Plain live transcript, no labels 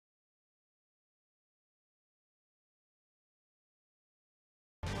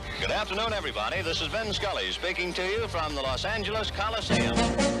Good afternoon, everybody. This is Ben Scully speaking to you from the Los Angeles Coliseum.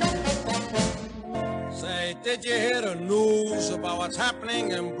 Say, did you hear the news about what's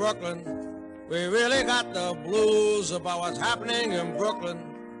happening in Brooklyn? We really got the blues about what's happening in Brooklyn.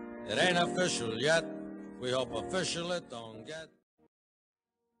 It ain't official yet. We hope official it don't get.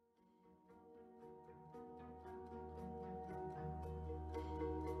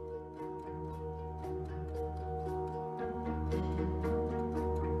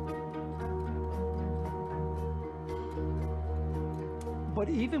 But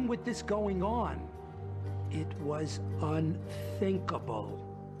even with this going on, it was unthinkable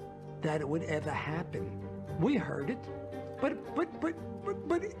that it would ever happen. We heard it, but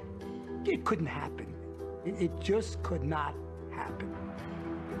it couldn't happen. It just could not happen.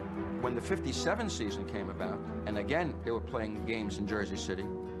 When the '57 season came about, and again they were playing games in Jersey City,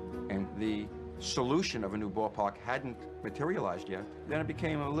 and the solution of a new ballpark hadn't materialized yet, then it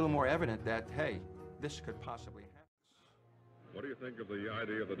became a little more evident that, hey, this could possibly happen. What do you think of the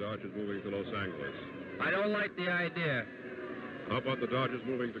idea of the Dodgers moving to Los Angeles? I don't like the idea. How about the Dodgers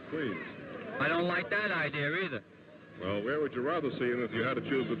moving to Queens? I don't like that idea either. Well, where would you rather see them if you had to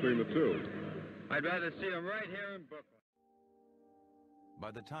choose between the two? I'd rather see them right here in Brooklyn.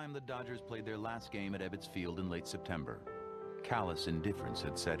 By the time the Dodgers played their last game at Ebbets Field in late September, callous indifference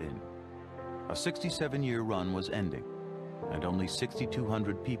had set in. A 67-year run was ending, and only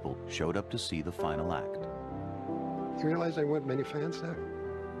 6,200 people showed up to see the final act. You realize there weren't many fans there?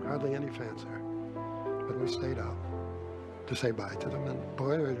 Hardly any fans there. But we stayed out to say bye to them, and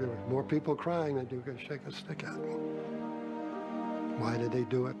boy, there were more people crying than you could shake a stick at them. Why did they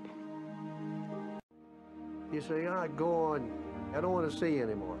do it? You say, go on. I don't want to see you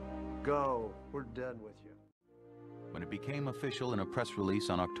anymore. Go. We're done with you. When it became official in a press release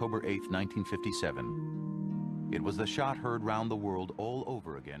on October 8, 1957, it was the shot heard round the world all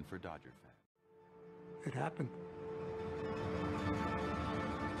over again for Dodger fans. It happened.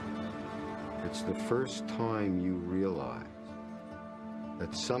 It's the first time you realize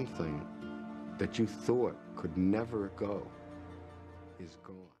that something that you thought could never go is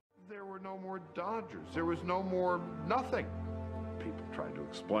gone. There were no more Dodgers. There was no more nothing. People tried to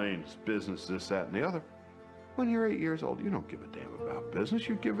explain it's business, this, that, and the other. When you're 8 years old, you don't give a damn about business.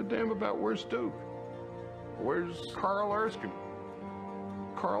 You give a damn about where's Duke, where's Carl Erskine,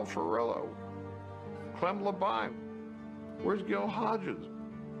 Carl Furillo, Clem Labine, where's Gil Hodges?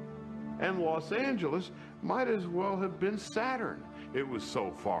 And Los Angeles might as well have been Saturn. It was so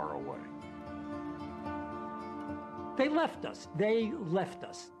far away. They left us. They left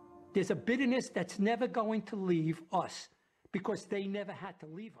us. There's a bitterness that's never going to leave us because they never had to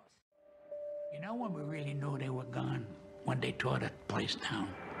leave us. You know when we really knew they were gone? When they tore that place down.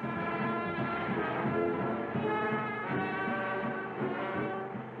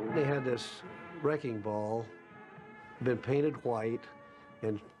 They had this wrecking ball, been painted white,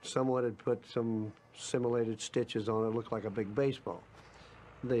 and someone had put some simulated stitches on it. It looked like a big baseball.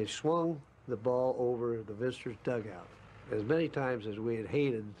 They swung the ball over the visitors' dugout as many times as we had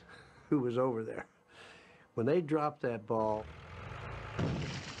hated who was over there. When they dropped that ball,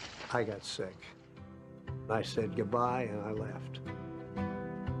 I got sick. I said goodbye and I left.